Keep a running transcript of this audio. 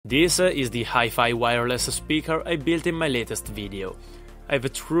This is the hi-fi wireless speaker I built in my latest video.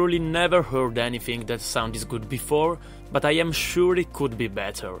 I've truly never heard anything that sounded good before, but I am sure it could be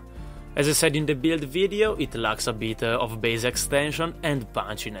better. As I said in the build video, it lacks a bit of bass extension and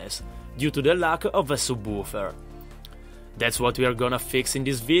punchiness, due to the lack of a subwoofer. That's what we are gonna fix in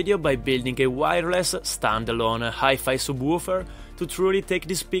this video by building a wireless, standalone hi-fi subwoofer to truly take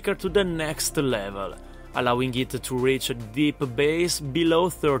the speaker to the next level, allowing it to reach deep bass below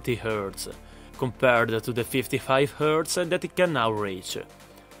 30 Hz, compared to the 55 Hz that it can now reach,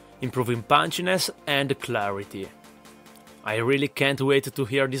 improving punchiness and clarity. I really can't wait to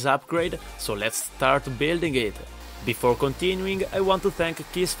hear this upgrade, so let's start building it. Before continuing, I want to thank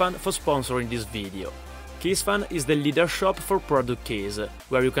Keysfan for sponsoring this video. Keysfan is the leader shop for product keys,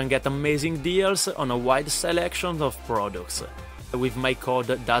 where you can get amazing deals on a wide selection of products. With my code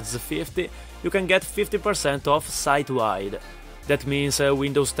DADS50, you can get 50% off site-wide. That means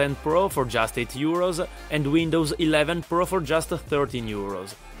Windows 10 Pro for just €8 and Windows 11 Pro for just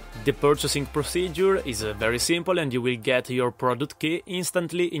 €13. The purchasing procedure is very simple and you will get your product key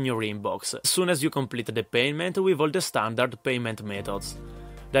instantly in your inbox, as soon as you complete the payment with all the standard payment methods.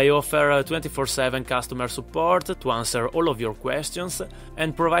 They offer 24/7 customer support to answer all of your questions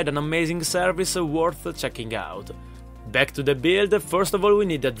and provide an amazing service worth checking out. Back to the build, first of all we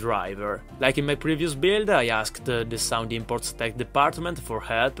need a driver. Like in my previous build, I asked the sound imports tech department for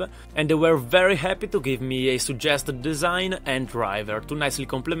help, and they were very happy to give me a suggested design and driver to nicely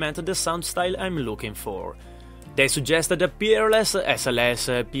complement the sound style I'm looking for. They suggested a peerless SLS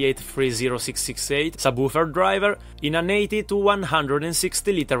P830668 subwoofer driver in an 80 to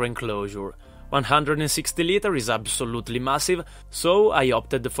 160 liter enclosure. 160 liter is absolutely massive, so I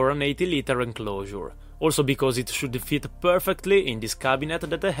opted for an 80 liter enclosure, also because it should fit perfectly in this cabinet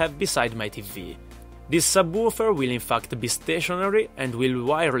that I have beside my TV. This subwoofer will in fact be stationary and will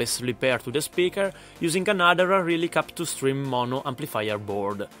wirelessly pair to the speaker using another acrylic up-to-stream mono amplifier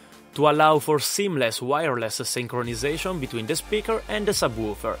board, to allow for seamless wireless synchronization between the speaker and the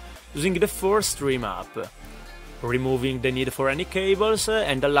subwoofer, using the 4-stream up, removing the need for any cables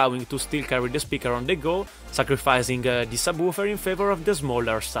and allowing to still carry the speaker on the go, sacrificing the subwoofer in favor of the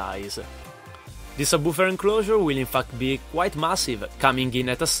smaller size. The subwoofer enclosure will in fact be quite massive, coming in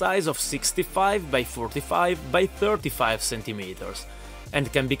at a size of 65 by 45 by 35 cm,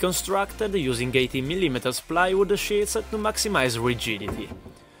 and can be constructed using 80mm plywood sheets to maximize rigidity.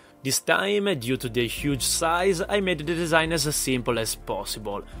 This time, due to the huge size, I made the design as simple as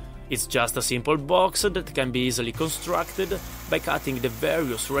possible. It's just a simple box that can be easily constructed by cutting the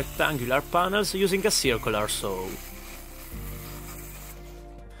various rectangular panels using a circular saw.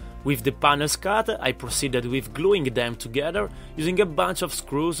 With the panels cut, I proceeded with gluing them together using a bunch of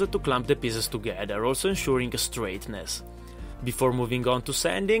screws to clamp the pieces together, also ensuring straightness. Before moving on to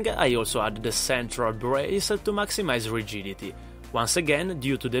sanding, I also added a central brace to maximize rigidity, once again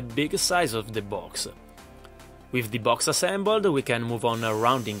due to the big size of the box. With the box assembled, we can move on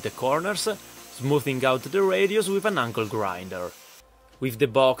rounding the corners, smoothing out the radius with an angle grinder. With the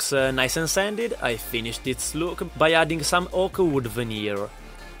box nice and sanded, I finished its look by adding some oak wood veneer,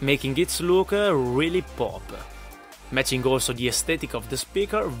 making its look really pop, matching also the aesthetic of the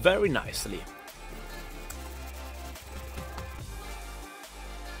speaker very nicely.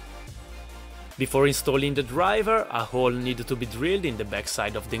 Before installing the driver, a hole needed to be drilled in the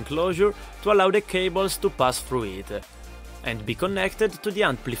backside of the enclosure to allow the cables to pass through it and be connected to the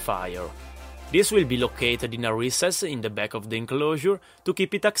amplifier. This will be located in a recess in the back of the enclosure to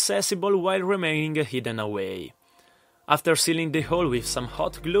keep it accessible while remaining hidden away. After sealing the hole with some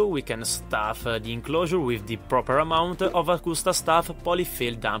hot glue, we can stuff the enclosure with the proper amount of Acousta-Stuff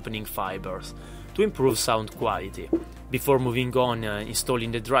polyfill dampening fibers to improve sound quality, before moving on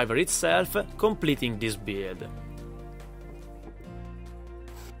installing the driver itself, completing this build.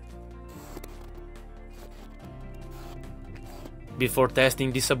 Before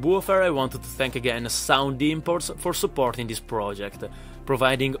testing the subwoofer, I wanted to thank again Sound Imports for supporting this project,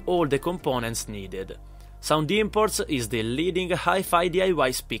 providing all the components needed. Sound Imports is the leading hi-fi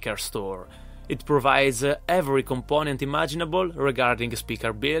DIY speaker store. It provides every component imaginable regarding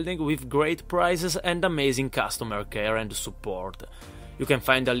speaker building with great prices and amazing customer care and support. You can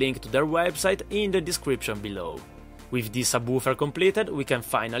find a link to their website in the description below. With the subwoofer completed, we can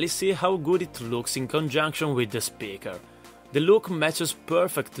finally see how good it looks in conjunction with the speaker. The look matches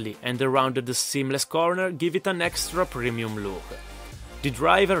perfectly and the rounded seamless corner give it an extra premium look. The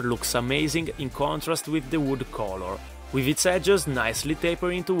driver looks amazing in contrast with the wood color, with its edges nicely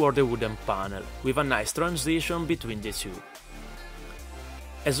tapering toward the wooden panel, with a nice transition between the two.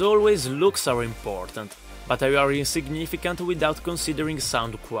 As always, looks are important, but they are insignificant without considering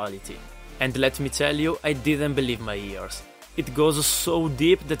sound quality. And let me tell you, I didn't believe my ears. It goes so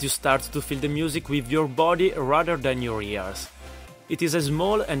deep that you start to feel the music with your body rather than your ears. It is a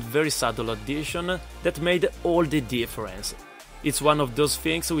small and very subtle addition that made all the difference. It's one of those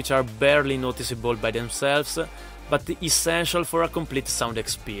things which are barely noticeable by themselves, but essential for a complete sound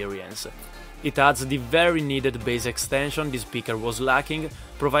experience. It adds the very needed bass extension the speaker was lacking,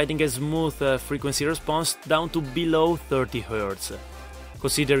 providing a smooth frequency response down to below 30 Hz.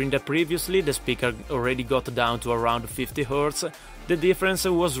 Considering that previously the speaker already got down to around 50 Hz, the difference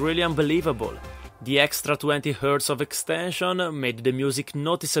was really unbelievable. The extra 20 Hz of extension made the music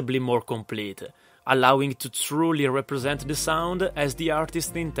noticeably more complete, allowing it to truly represent the sound as the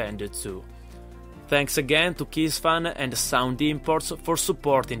artist intended to. Thanks again to Keysfan and Sound Imports for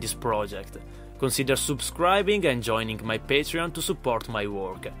supporting this project. Consider subscribing and joining my Patreon to support my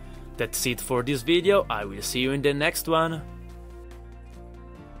work. That's it for this video, I will see you in the next one.